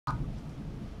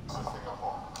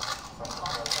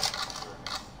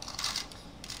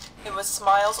It was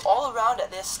smiles all around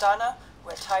at the Astana,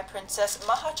 where Thai Princess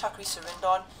Maha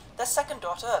Chakrisurinthorn, the second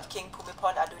daughter of King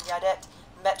Bhumibol Adulyadej,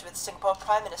 met with Singapore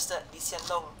Prime Minister Lee Hsien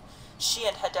Loong. She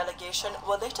and her delegation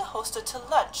were later hosted to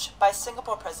lunch by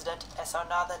Singapore President S.R.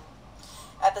 Nathan.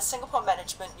 At the Singapore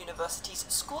Management University's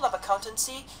School of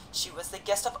Accountancy, she was the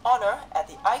guest of honor at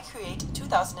the iCreate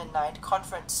 2009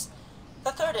 conference.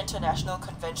 The third International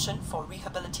Convention for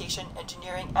Rehabilitation,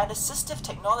 Engineering and Assistive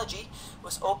Technology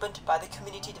was opened by the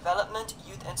Community Development,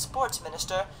 Youth and Sports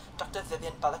Minister, Dr.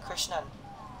 Vivian Balakrishnan.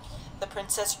 The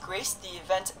Princess graced the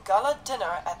event gala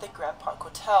dinner at the Grand Park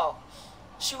Hotel.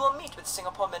 She will meet with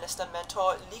Singapore Minister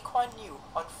Mentor Lee Kuan Yew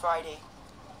on Friday.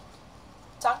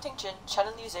 Zhang Tingjin,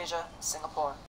 Channel News Asia, Singapore.